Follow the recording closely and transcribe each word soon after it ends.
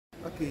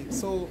Okay,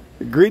 so...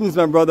 Greetings,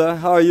 my brother.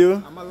 How are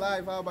you? I'm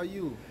alive. How about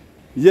you?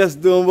 Yes,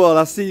 doing well.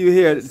 I see you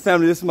here.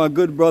 Family, this is my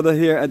good brother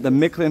here at the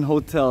Micklin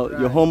Hotel.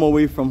 Right. Your home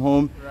away from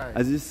home. Right.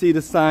 As you see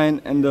the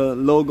sign and the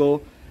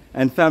logo.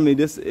 And family,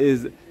 this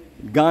is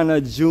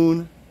Ghana,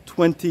 June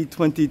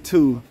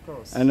 2022. Of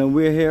course. And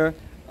we're here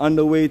on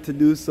the way to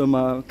do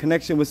some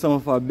connection with some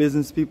of our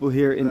business people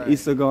here in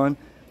Isogon.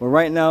 But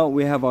right now,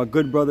 we have our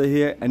good brother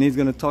here, and he's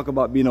going to talk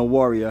about being a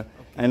warrior. Okay.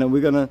 And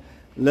we're going to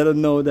let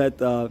him know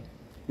that,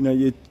 you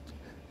know,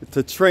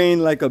 to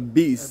train like a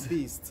beast. A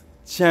beast.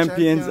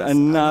 Champions are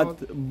not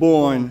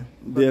born,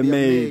 they're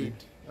made.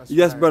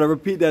 Yes, brother,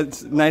 repeat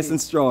that nice and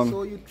strong.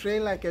 So you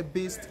train like a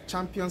beast,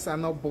 champions are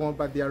not born,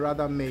 but they are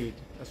rather made.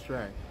 That's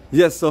right.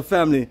 Yes, so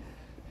family,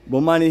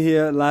 Bomani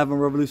here, live on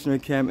Revolutionary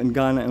Camp in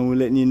Ghana, and we're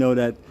letting you know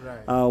that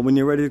when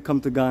you're ready to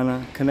come to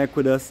Ghana, connect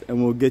with us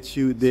and we'll get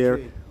you there.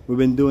 Straight. We've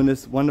been doing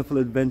this wonderful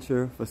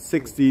adventure for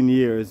 16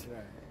 years.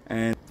 Right.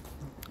 And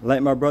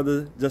like my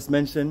brother just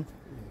mentioned,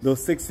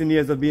 those 16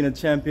 years of being a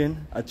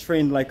champion, I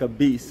trained like a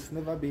beast. It's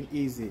never been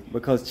easy.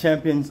 Because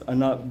champions are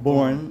not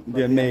born,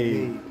 they're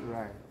made.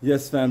 Right.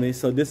 Yes, family.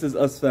 So this is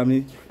us,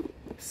 family.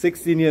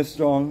 16 years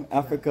strong,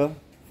 Africa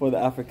for the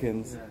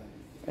Africans.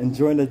 Yeah.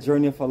 Enjoying the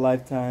journey of a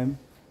lifetime.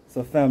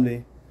 So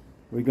family,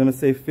 we're going to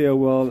say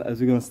farewell as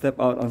we're going to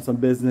step out on some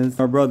business.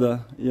 Our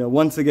brother, yeah,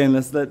 once again,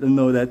 let's let them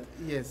know that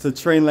to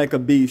train like a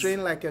beast.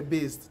 Train like a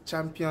beast.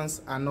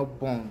 Champions are not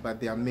born, but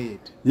they are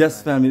made.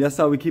 Yes, family. That's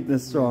how we keep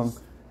this strong.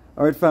 Yes.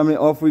 All right, family,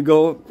 off we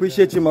go.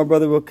 Appreciate you, my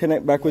brother. We'll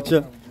connect back with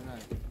you.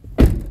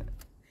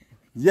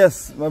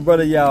 Yes, my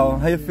brother Yao.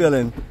 How you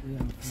feeling?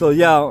 So,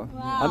 Yao,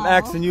 I'm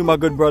asking you, my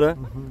good brother,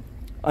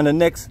 on the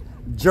next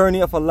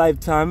journey of a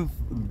lifetime,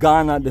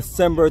 Ghana,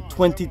 December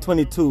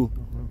 2022,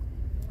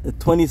 the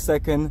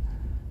 22nd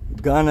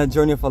Ghana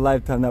journey of a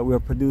lifetime that we'll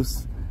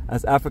produce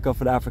as Africa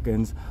for the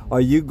Africans. Are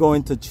you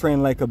going to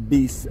train like a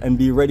beast and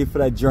be ready for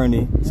that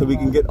journey so we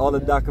can get all the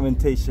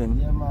documentation?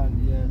 Yeah, man.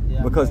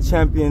 Yeah, because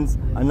champions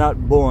are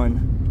not born,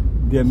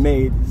 they're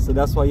made. So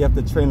that's why you have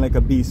to train like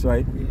a beast,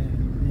 right?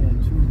 Yeah,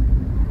 true.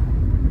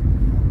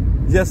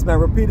 Yes, man.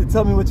 Repeat it.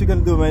 Tell me what you're going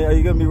to do, man. Are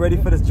you going to be ready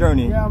for this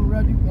journey? Yeah, I'm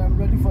ready. I'm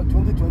ready for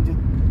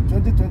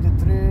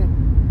 2023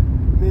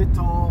 May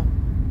tour.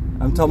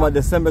 I'm talking about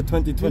December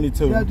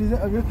 2022. Yeah,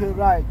 okay,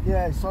 right.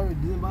 Yeah, sorry,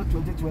 December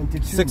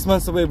 2022. 6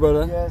 months away,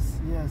 brother. Yes,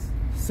 yes.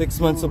 6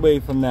 months away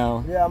from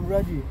now. Yeah, I'm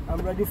ready. I'm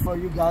ready for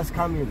you guys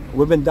coming.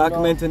 We've been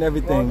documenting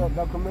everything.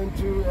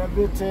 Documentary,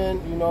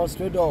 everything, you know,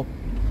 straight up.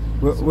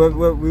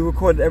 We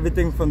recorded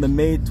everything from the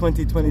May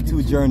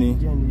 2022 journey.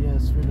 Yeah,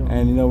 straight up.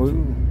 And you know,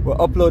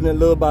 we're uploading it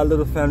little by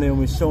little, family, and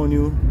we're showing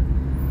you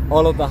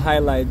all of the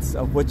highlights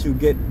of what you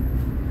get,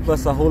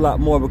 plus a whole lot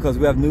more, because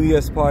we have New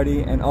Year's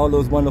party and all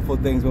those wonderful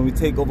things when we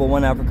take over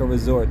One Africa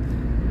Resort.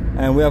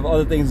 And we have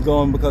other things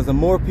going, because the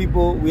more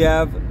people we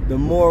have, the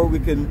more we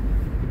can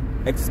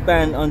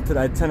expand onto the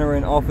itinerary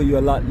and offer you a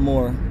lot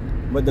more.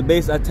 But the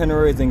base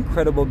itinerary is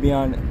incredible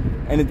beyond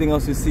anything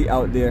else you see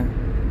out there.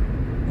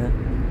 Yeah.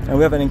 And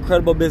we have an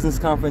incredible business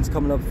conference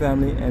coming up,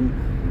 family, and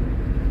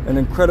an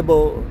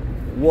incredible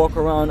walk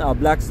around our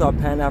Black Star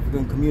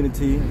Pan-African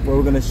community, where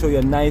we're going to show you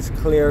a nice,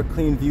 clear,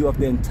 clean view of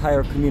the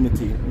entire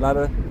community. A lot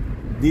of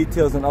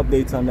details and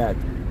updates on that.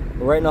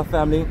 But right now,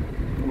 family,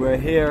 we're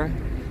here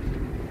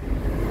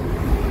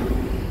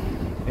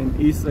in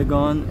East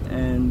Legon,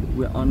 and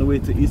we're on the way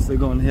to East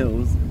Legon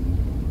Hills.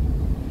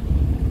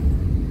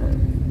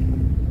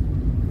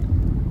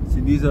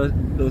 See, these are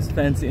those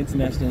fancy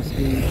international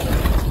schools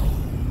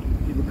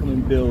people come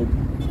and build.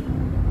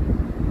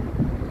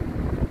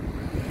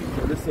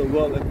 So this is a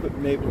well-equipped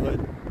neighborhood,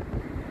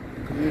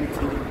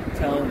 community,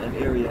 town, and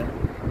area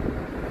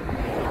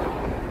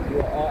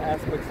where all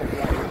aspects of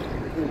life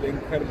include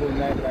incredible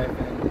nightlife,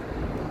 and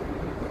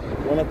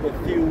one of the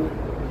few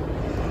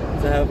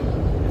to have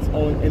its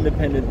own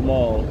independent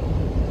mall.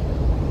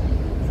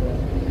 So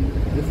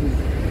this is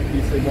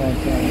East Legon,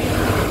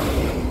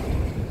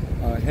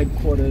 our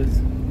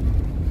headquarters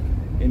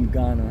in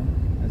Ghana,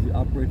 as we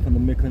operate from the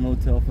Micklin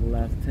Hotel for the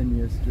last 10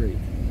 years straight.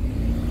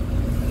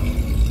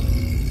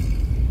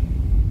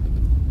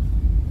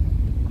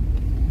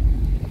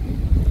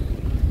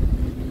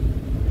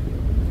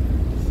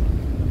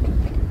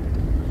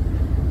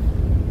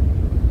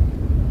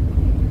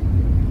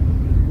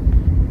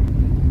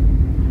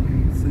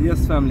 So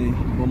yes, family,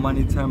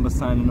 Bomani Tyehimba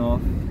signing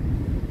off.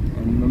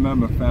 And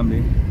remember,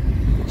 family,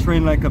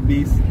 train like a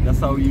beast. That's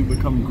how you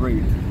become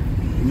great.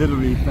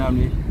 Literally,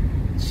 family.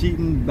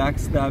 Cheating,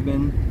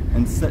 backstabbing,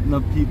 and setting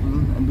up people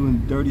and doing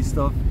dirty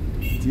stuff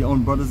to your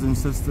own brothers and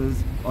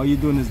sisters, all you're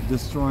doing is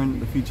destroying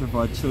the future of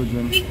our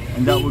children,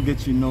 and that will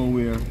get you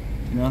nowhere.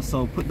 You know,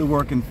 so put the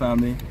work in,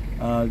 family. You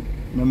know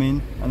what I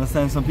mean? I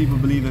understand some people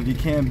believe if you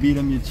can't beat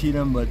them, you cheat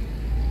them, but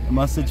in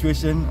my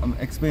situation, I'm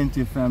explaining to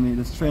your family,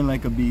 just train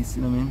like a beast.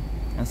 You know what I mean?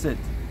 That's it.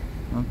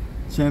 You know?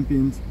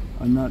 Champions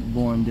are not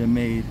born, they're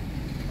made,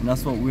 and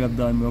that's what we have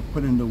done. We've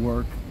put in the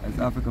work as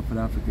Africa for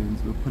the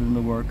Africans. We've put in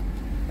the work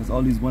as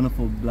all these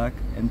wonderful black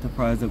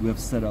enterprises that we have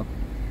set up.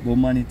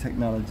 Bomani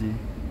Technology,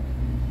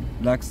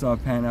 Black Star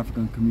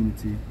Pan-African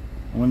Community,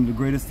 One of the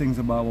greatest things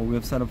about what we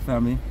have set up,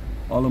 family,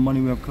 all the money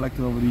we have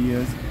collected over the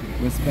years,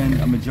 we spend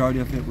a majority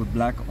of it with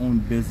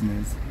black-owned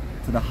business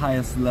to the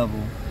highest level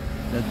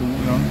that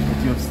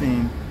that you have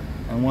seen.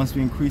 And once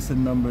we increase the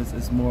numbers,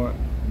 it's more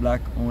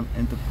black-owned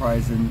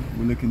enterprising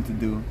we're looking to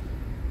do.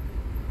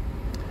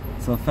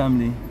 So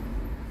family,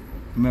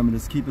 remember,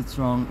 just keep it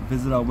strong.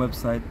 Visit our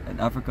website at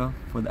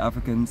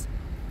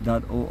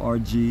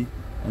africafortheafricans.org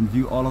and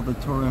view all of the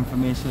tour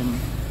information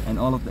and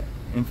all of the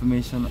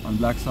information on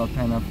Black South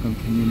Pan-African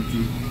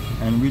community,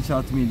 and reach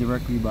out to me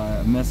directly by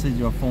a message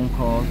or a phone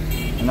call,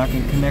 and I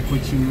can connect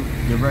with you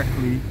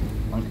directly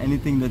on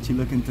anything that you're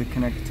looking to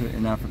connect to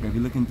in Africa. If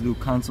you're looking to do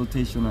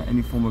consultation or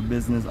any form of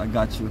business, I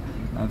got you.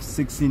 I have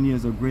 16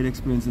 years of great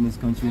experience in this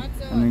country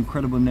and an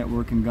incredible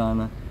network in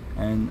Ghana,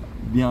 and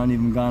beyond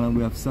even Ghana,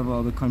 we have several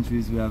other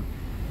countries. We have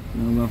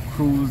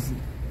crews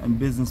and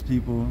business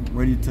people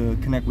ready to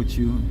connect with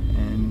you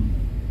and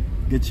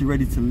get you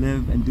ready to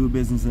live and do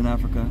business in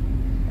Africa,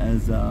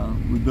 as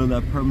we build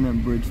that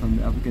permanent bridge from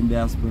the African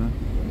diaspora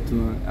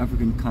to our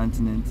African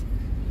continent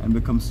and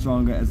become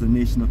stronger as a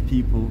nation of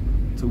people,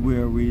 to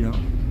where we're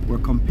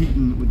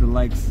competing with the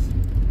likes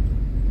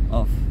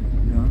of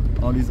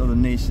all these other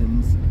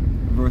nations,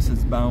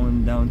 versus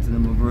bowing down to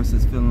them, or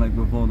versus feeling like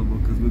we're vulnerable,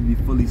 because we'll be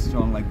fully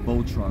strong like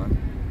Voltron.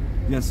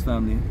 Yes,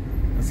 family,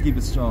 let's keep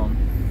it strong.